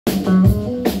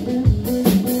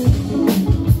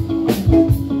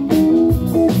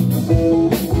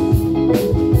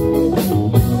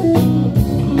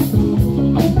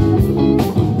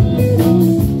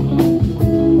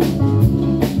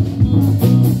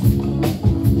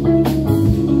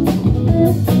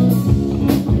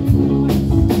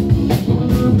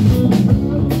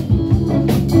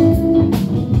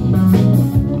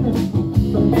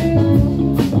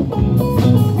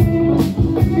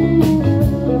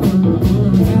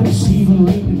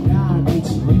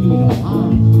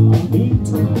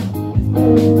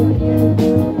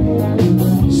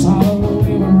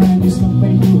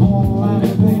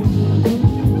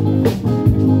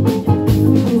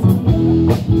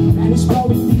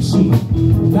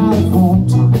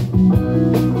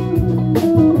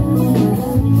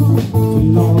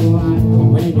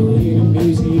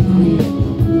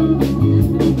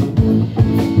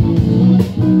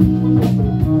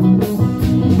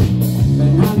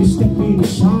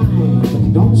shine,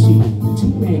 but don't see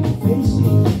too many faces.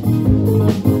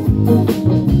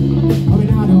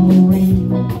 Coming out of the rain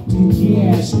to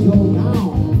just go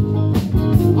down.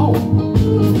 Oh,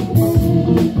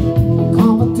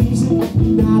 competition,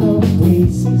 not of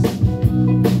places.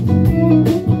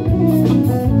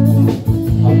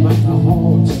 Oh, but the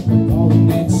horse, all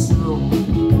that sound.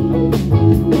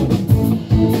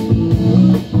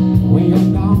 Way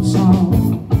down south.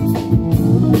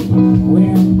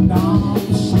 Way down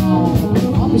south.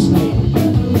 Obviously.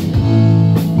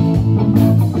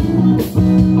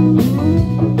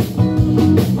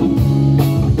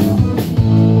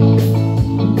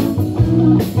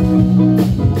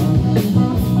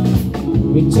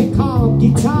 We take our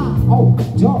guitar. Oh,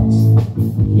 George,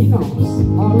 he knows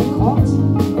all the chords.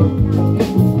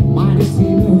 Mine is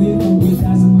in the rhythm, he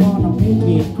doesn't wanna make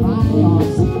it cry or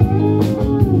sing.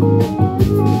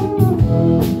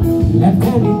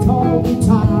 Left-handed tall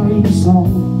guitar in song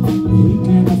he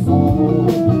can afford.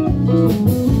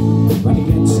 When he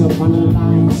gets up on the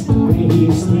lines to play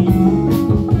his thing.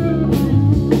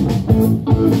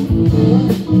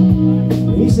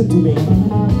 Listen to me.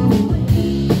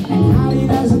 And Harley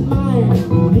doesn't mind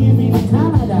living in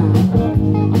Canada.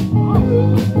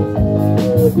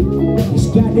 He's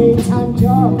got a daytime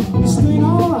job, he's doing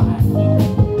alright.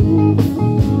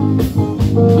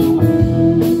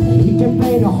 He can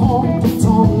play the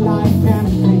honky-tonk like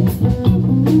anything.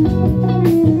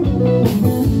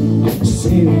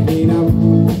 Setting it up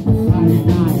Friday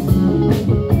night.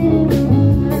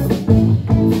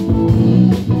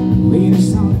 With the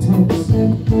Sultans.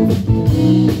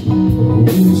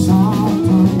 With the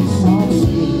Sultans, so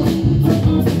sweet.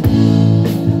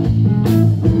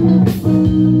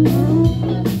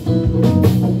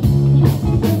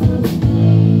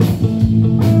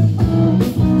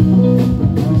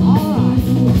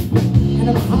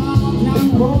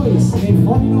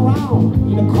 Running around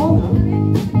in a corner,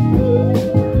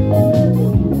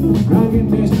 dragging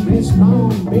this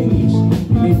round bass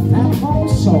with that whole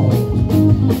soul.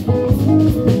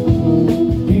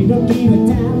 They don't give a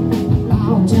damn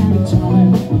about territory,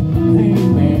 they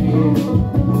man.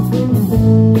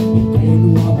 They can do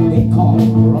what they call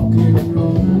rock and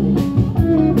roll.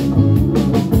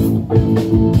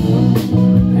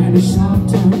 And it's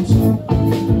sometimes,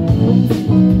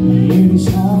 it is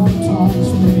sometimes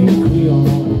make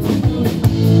Creole.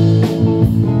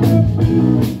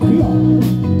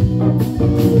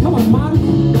 Come on, man.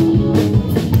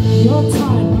 Your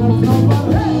time, man.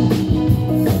 Nobody.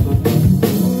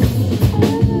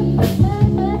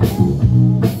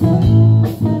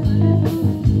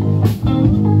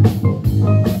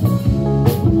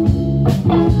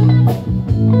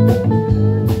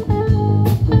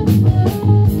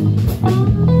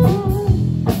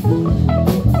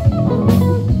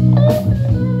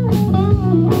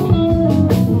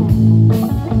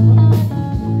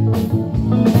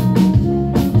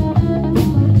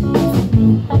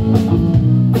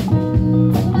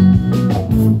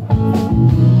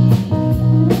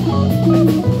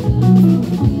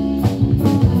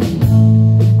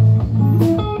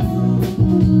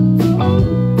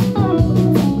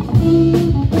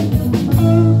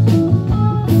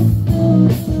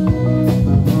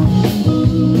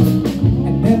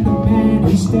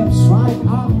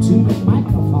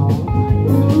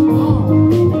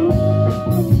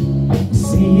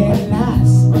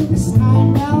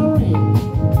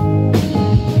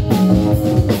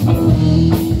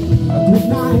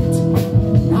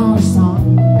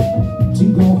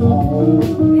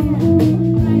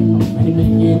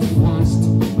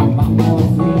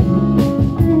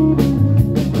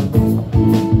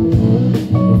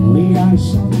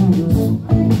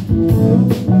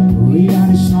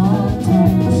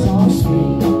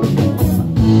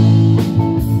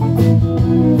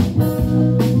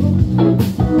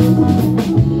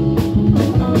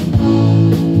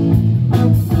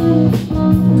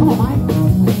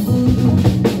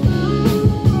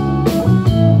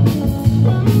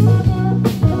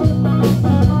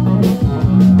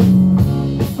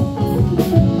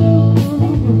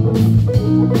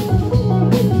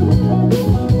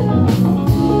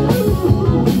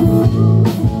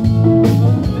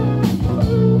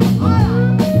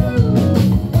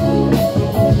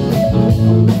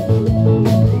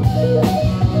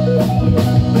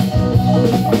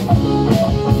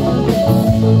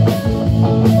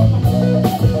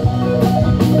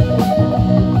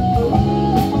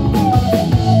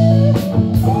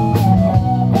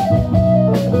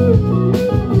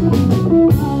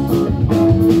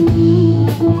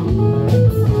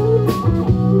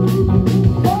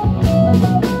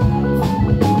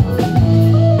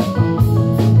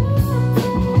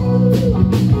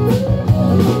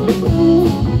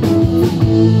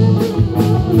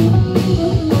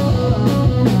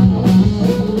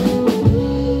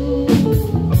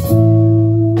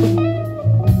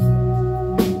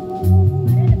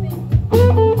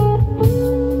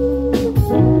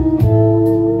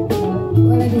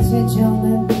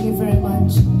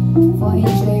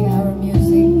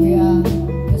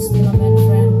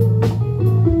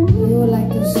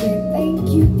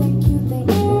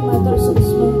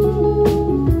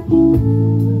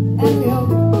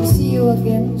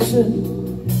 soon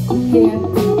here.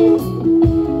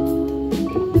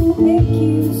 Thank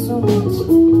you so much.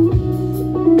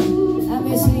 I'm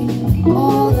wishing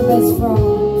all the best for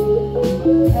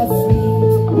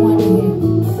everyone here.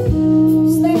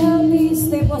 Stay healthy,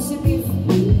 stay positive,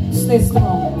 stay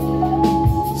strong.